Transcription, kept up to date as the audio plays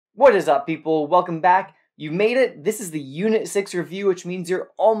What is up, people? Welcome back. You made it. This is the Unit 6 review, which means you're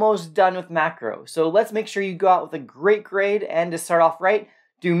almost done with macro. So let's make sure you go out with a great grade, and to start off right,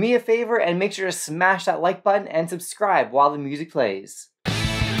 do me a favor and make sure to smash that like button and subscribe while the music plays.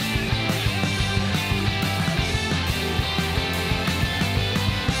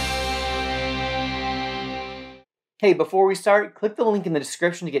 Hey, before we start, click the link in the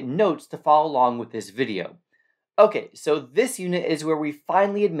description to get notes to follow along with this video. Okay, so this unit is where we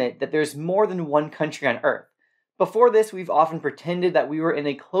finally admit that there's more than one country on Earth. Before this, we've often pretended that we were in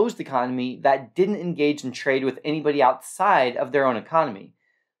a closed economy that didn't engage in trade with anybody outside of their own economy.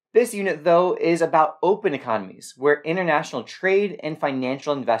 This unit, though, is about open economies, where international trade and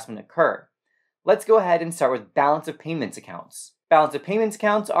financial investment occur. Let's go ahead and start with balance of payments accounts. Balance of payments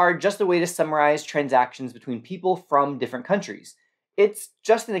accounts are just a way to summarize transactions between people from different countries. It's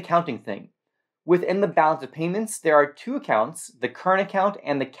just an accounting thing. Within the balance of payments, there are two accounts, the current account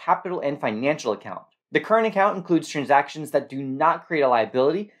and the capital and financial account. The current account includes transactions that do not create a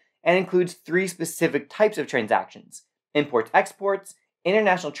liability and includes three specific types of transactions: imports-exports,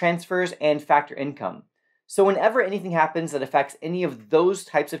 international transfers, and factor income. So whenever anything happens that affects any of those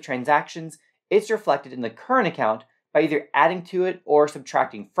types of transactions, it's reflected in the current account by either adding to it or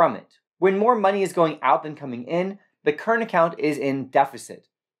subtracting from it. When more money is going out than coming in, the current account is in deficit.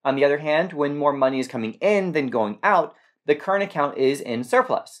 On the other hand, when more money is coming in than going out, the current account is in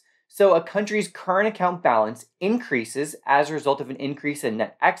surplus. So a country's current account balance increases as a result of an increase in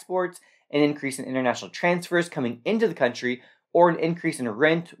net exports, an increase in international transfers coming into the country, or an increase in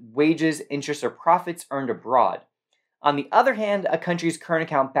rent, wages, interest, or profits earned abroad. On the other hand, a country's current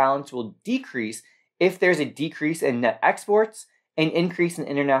account balance will decrease if there's a decrease in net exports, an increase in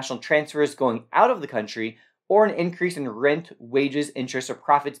international transfers going out of the country, or an increase in rent, wages, interest, or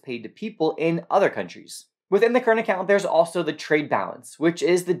profits paid to people in other countries. Within the current account, there's also the trade balance, which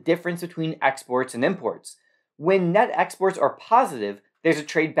is the difference between exports and imports. When net exports are positive, there's a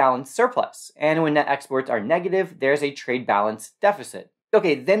trade balance surplus, and when net exports are negative, there's a trade balance deficit.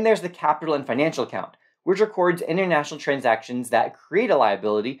 Okay, then there's the capital and financial account, which records international transactions that create a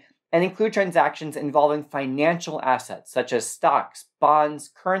liability and include transactions involving financial assets such as stocks, bonds,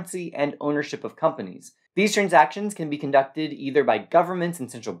 currency, and ownership of companies. These transactions can be conducted either by governments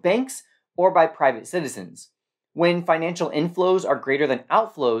and central banks or by private citizens. When financial inflows are greater than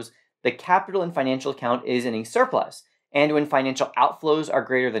outflows, the capital and financial account is in a surplus, and when financial outflows are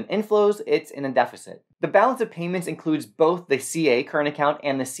greater than inflows, it's in a deficit. The balance of payments includes both the CA current account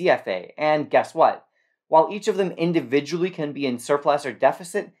and the CFA, and guess what? While each of them individually can be in surplus or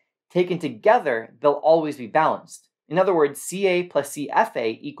deficit, taken together, they'll always be balanced. In other words, CA plus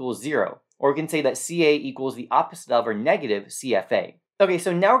CFA equals 0. Or we can say that CA equals the opposite of or negative CFA. Okay,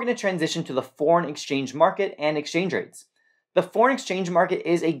 so now we're going to transition to the foreign exchange market and exchange rates. The foreign exchange market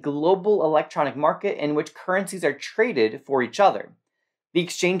is a global electronic market in which currencies are traded for each other. The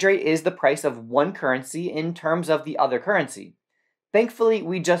exchange rate is the price of one currency in terms of the other currency. Thankfully,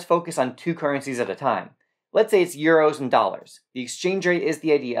 we just focus on two currencies at a time. Let's say it's euros and dollars. The exchange rate is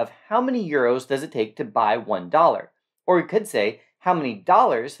the idea of how many euros does it take to buy $1. Or we could say, how many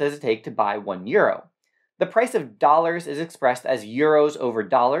dollars does it take to buy 1 euro? The price of dollars is expressed as euros over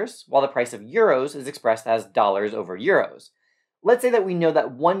dollars, while the price of euros is expressed as dollars over euros. Let's say that we know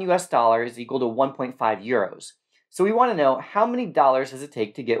that 1 US dollar is equal to 1.5 euros. So we want to know how many dollars does it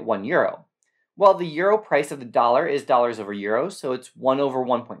take to get 1 euro? Well, the euro price of the dollar is dollars over euros, so it's 1 over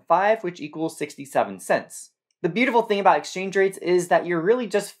 1.5, which equals 67 cents. The beautiful thing about exchange rates is that you're really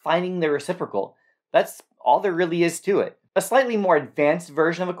just finding the reciprocal. That's all there really is to it. A slightly more advanced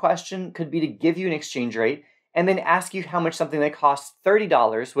version of a question could be to give you an exchange rate and then ask you how much something that costs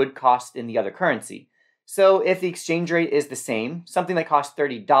 $30 would cost in the other currency. So if the exchange rate is the same, something that costs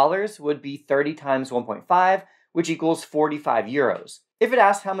 $30 would be 30 times 1.5, which equals 45 euros. If it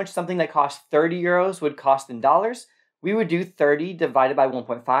asked how much something that costs 30 euros would cost in dollars, we would do 30 divided by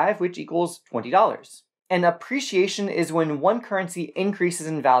 1.5, which equals $20. And appreciation is when one currency increases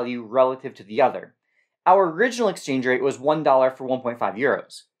in value relative to the other. Our original exchange rate was $1 for 1.5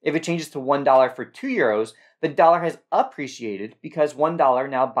 euros. If it changes to $1 for 2 euros, the dollar has appreciated because $1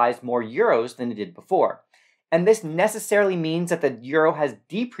 now buys more euros than it did before. And this necessarily means that the euro has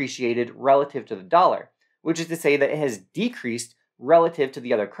depreciated relative to the dollar, which is to say that it has decreased relative to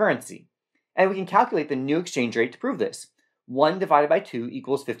the other currency. And we can calculate the new exchange rate to prove this. 1 divided by 2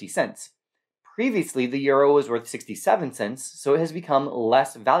 equals 50 cents. Previously, the euro was worth 67 cents, so it has become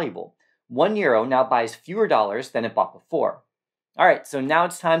less valuable. 1 euro now buys fewer dollars than it bought before. Alright, so now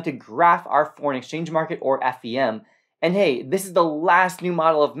it's time to graph our foreign exchange market, or FEM. And hey, this is the last new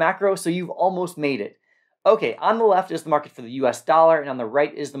model of macro, so you've almost made it. Okay, on the left is the market for the US dollar, and on the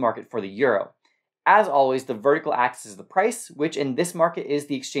right is the market for the euro. As always, the vertical axis is the price, which in this market is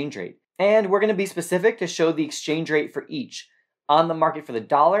the exchange rate. And we're going to be specific to show the exchange rate for each. On the market for the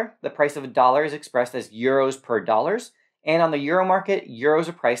dollar, the price of a dollar is expressed as euros per dollars, and on the euro market, euros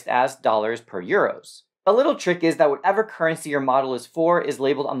are priced as dollars per euros. A little trick is that whatever currency your model is for is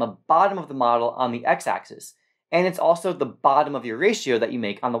labeled on the bottom of the model on the x-axis, and it's also the bottom of your ratio that you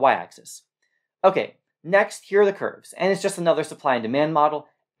make on the y-axis. Okay, next, here are the curves, and it's just another supply and demand model.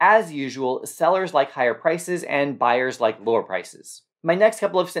 As usual, sellers like higher prices and buyers like lower prices. My next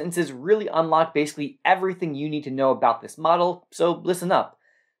couple of sentences really unlock basically everything you need to know about this model, so listen up.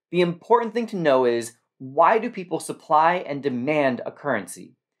 The important thing to know is, why do people supply and demand a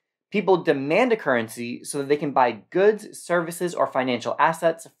currency? People demand a currency so that they can buy goods, services, or financial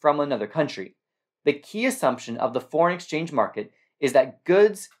assets from another country. The key assumption of the foreign exchange market is that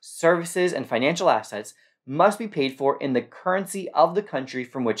goods, services, and financial assets must be paid for in the currency of the country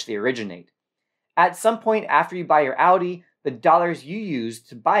from which they originate. At some point after you buy your Audi, the dollars you use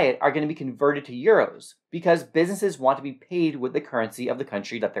to buy it are going to be converted to euros because businesses want to be paid with the currency of the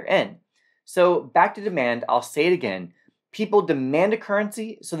country that they're in. So back to demand, I'll say it again. People demand a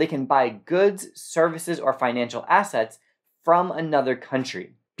currency so they can buy goods, services, or financial assets from another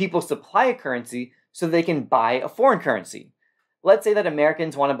country. People supply a currency so they can buy a foreign currency. Let's say that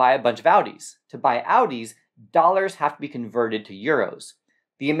Americans want to buy a bunch of Audis. To buy Audis, dollars have to be converted to euros.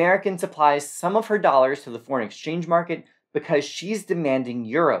 The American supplies some of her dollars to the foreign exchange market because she's demanding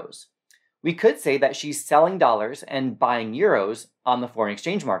euros. We could say that she's selling dollars and buying euros on the foreign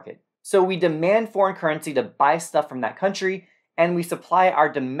exchange market. So we demand foreign currency to buy stuff from that country, and we supply our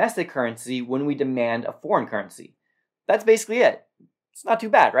domestic currency when we demand a foreign currency. That's basically it. It's not too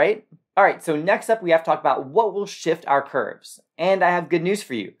bad, right? Alright, so next up we have to talk about what will shift our curves. And I have good news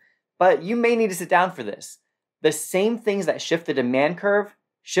for you, but you may need to sit down for this. The same things that shift the demand curve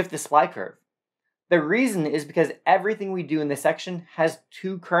shift the supply curve. The reason is because everything we do in this section has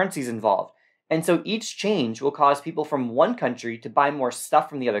two currencies involved, and so each change will cause people from one country to buy more stuff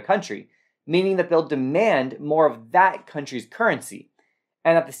from the other country, meaning that they'll demand more of that country's currency.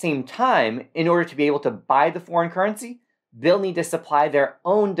 And at the same time, in order to be able to buy the foreign currency, they'll need to supply their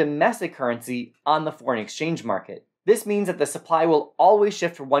own domestic currency on the foreign exchange market. This means that the supply will always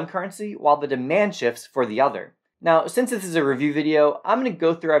shift for one currency while the demand shifts for the other. Now, since this is a review video, I'm going to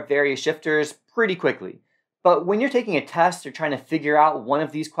go through our various shifters pretty quickly. But when you're taking a test or trying to figure out one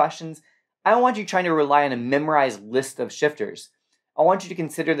of these questions, I don't want you trying to rely on a memorized list of shifters. I want you to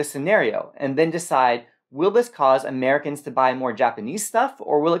consider the scenario and then decide, will this cause Americans to buy more Japanese stuff,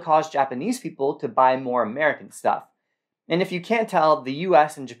 or will it cause Japanese people to buy more American stuff? And if you can't tell, the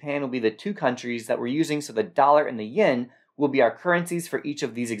US and Japan will be the two countries that we're using, so the dollar and the yen will be our currencies for each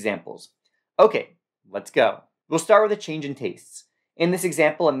of these examples. Okay, let's go. We'll start with a change in tastes. In this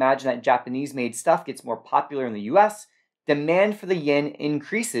example, imagine that Japanese-made stuff gets more popular in the US, demand for the yen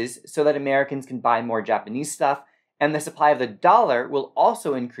increases so that Americans can buy more Japanese stuff, and the supply of the dollar will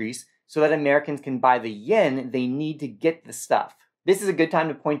also increase so that Americans can buy the yen they need to get the stuff. This is a good time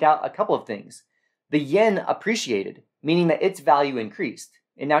to point out a couple of things. The yen appreciated, meaning that its value increased.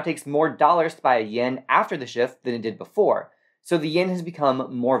 It now takes more dollars to buy a yen after the shift than it did before, so the yen has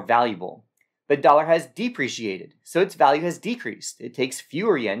become more valuable. The dollar has depreciated, so its value has decreased. It takes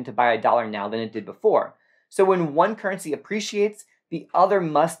fewer yen to buy a dollar now than it did before. So when one currency appreciates, the other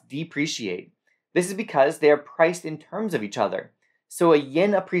must depreciate. This is because they are priced in terms of each other. So a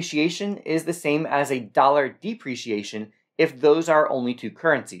yen appreciation is the same as a dollar depreciation if those are only two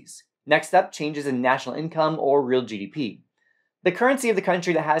currencies. Next up, changes in national income or real GDP. The currency of the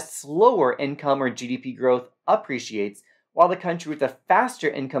country that has slower income or GDP growth appreciates, while the country with a faster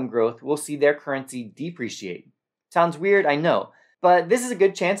income growth will see their currency depreciate. Sounds weird, I know, but this is a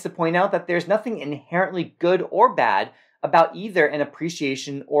good chance to point out that there's nothing inherently good or bad about either an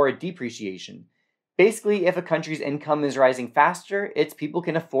appreciation or a depreciation. Basically, if a country's income is rising faster, its people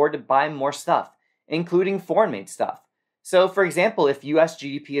can afford to buy more stuff, including foreign-made stuff. So, for example, if US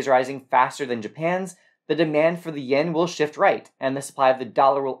GDP is rising faster than Japan's, the demand for the yen will shift right, and the supply of the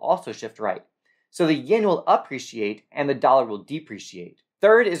dollar will also shift right. So the yen will appreciate and the dollar will depreciate.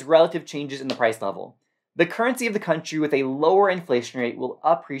 Third is relative changes in the price level. The currency of the country with a lower inflation rate will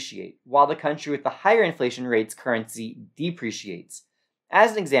appreciate, while the country with the higher inflation rate's currency depreciates.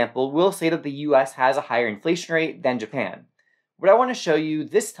 As an example, we'll say that the US has a higher inflation rate than Japan. What I want to show you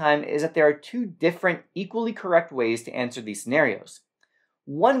this time is that there are two different, equally correct ways to answer these scenarios.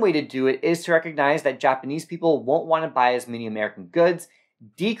 One way to do it is to recognize that Japanese people won't want to buy as many American goods,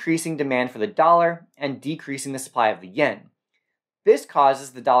 decreasing demand for the dollar and decreasing the supply of the yen. This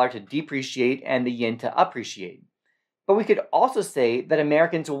causes the dollar to depreciate and the yen to appreciate. But we could also say that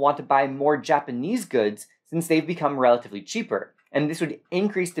Americans will want to buy more Japanese goods since they've become relatively cheaper, and this would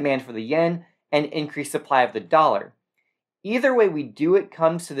increase demand for the yen and increase supply of the dollar. Either way we do it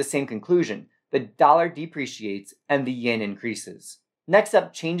comes to the same conclusion. The dollar depreciates and the yen increases. Next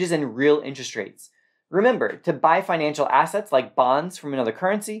up, changes in real interest rates. Remember, to buy financial assets like bonds from another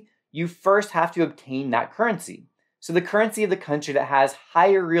currency, you first have to obtain that currency. So the currency of the country that has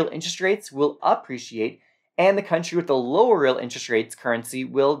higher real interest rates will appreciate, and the country with the lower real interest rates currency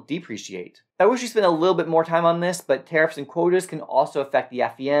will depreciate. I wish we spent a little bit more time on this, but tariffs and quotas can also affect the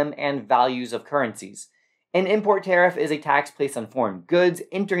FEM and values of currencies. An import tariff is a tax placed on foreign goods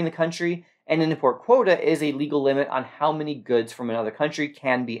entering the country, and an import quota is a legal limit on how many goods from another country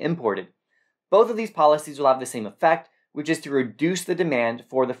can be imported. Both of these policies will have the same effect, which is to reduce the demand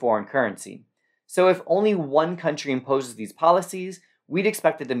for the foreign currency. So if only one country imposes these policies, we'd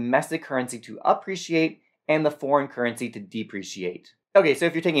expect the domestic currency to appreciate and the foreign currency to depreciate. Okay, so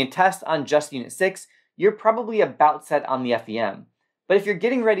if you're taking a test on just Unit 6, you're probably about set on the FEM. But if you're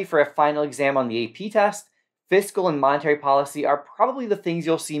getting ready for a final exam on the AP test, fiscal and monetary policy are probably the things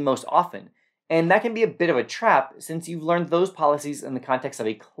you'll see most often. And that can be a bit of a trap since you've learned those policies in the context of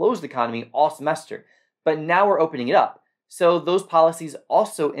a closed economy all semester. But now we're opening it up, so those policies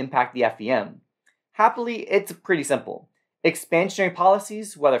also impact the FEM. Happily, it's pretty simple. Expansionary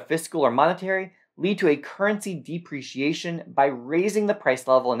policies, whether fiscal or monetary, lead to a currency depreciation by raising the price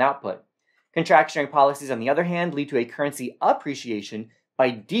level and output. Contractionary policies, on the other hand, lead to a currency appreciation by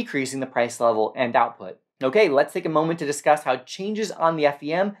decreasing the price level and output. Okay, let's take a moment to discuss how changes on the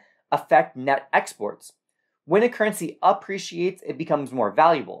FEM affect net exports. When a currency appreciates, it becomes more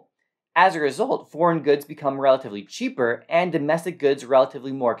valuable. As a result, foreign goods become relatively cheaper and domestic goods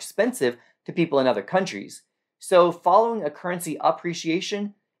relatively more expensive to people in other countries. So following a currency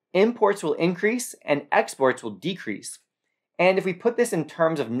appreciation, imports will increase and exports will decrease. And if we put this in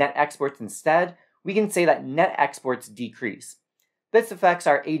terms of net exports instead, we can say that net exports decrease. This affects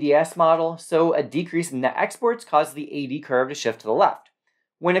our ADS model, so a decrease in net exports causes the AD curve to shift to the left.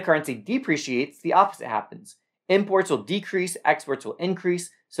 When a currency depreciates, the opposite happens. Imports will decrease, exports will increase,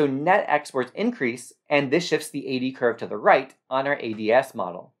 so net exports increase, and this shifts the AD curve to the right on our ADS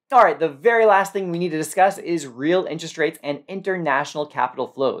model. Alright, the very last thing we need to discuss is real interest rates and international capital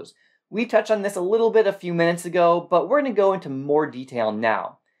flows. We touched on this a little bit a few minutes ago, but we're going to go into more detail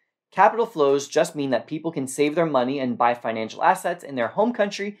now. Capital flows just mean that people can save their money and buy financial assets in their home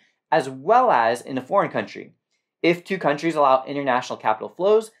country as well as in a foreign country. If two countries allow international capital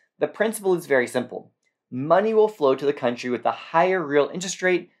flows, the principle is very simple. Money will flow to the country with the higher real interest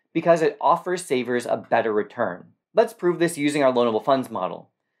rate because it offers savers a better return. Let's prove this using our loanable funds model.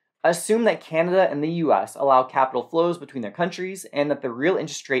 Assume that Canada and the US allow capital flows between their countries and that the real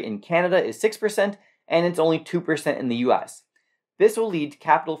interest rate in Canada is 6% and it's only 2% in the US. This will lead to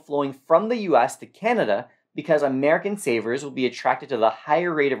capital flowing from the US to Canada because American savers will be attracted to the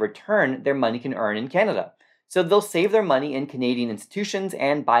higher rate of return their money can earn in Canada. So they'll save their money in Canadian institutions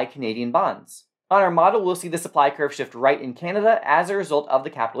and buy Canadian bonds. On our model, we'll see the supply curve shift right in Canada as a result of the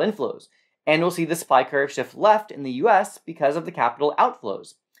capital inflows, and we'll see the supply curve shift left in the US because of the capital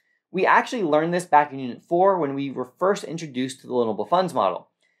outflows. We actually learned this back in Unit 4 when we were first introduced to the loanable funds model.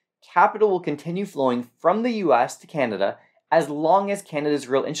 Capital will continue flowing from the US to Canada as long as Canada's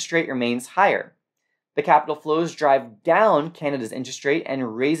real interest rate remains higher. The capital flows drive down Canada's interest rate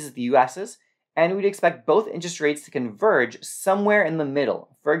and raises the US's, and we'd expect both interest rates to converge somewhere in the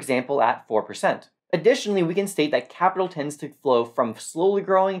middle, for example at 4%. Additionally, we can state that capital tends to flow from slowly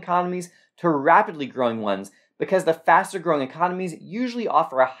growing economies to rapidly growing ones because the faster growing economies usually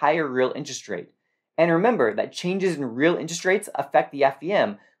offer a higher real interest rate. And remember that changes in real interest rates affect the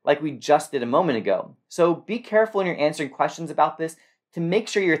FEM like we just did a moment ago. So be careful when you're answering questions about this to make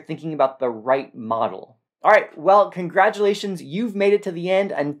sure you're thinking about the right model. Alright, well, congratulations, you've made it to the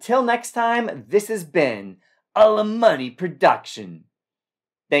end. Until next time, this has been a Money production.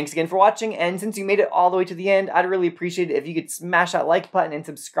 Thanks again for watching, and since you made it all the way to the end, I'd really appreciate it if you could smash that like button and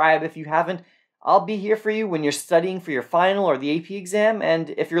subscribe if you haven't. I'll be here for you when you're studying for your final or the AP exam,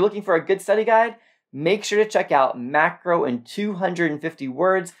 and if you're looking for a good study guide, make sure to check out Macro in 250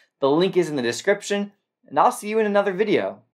 Words. The link is in the description, and I'll see you in another video.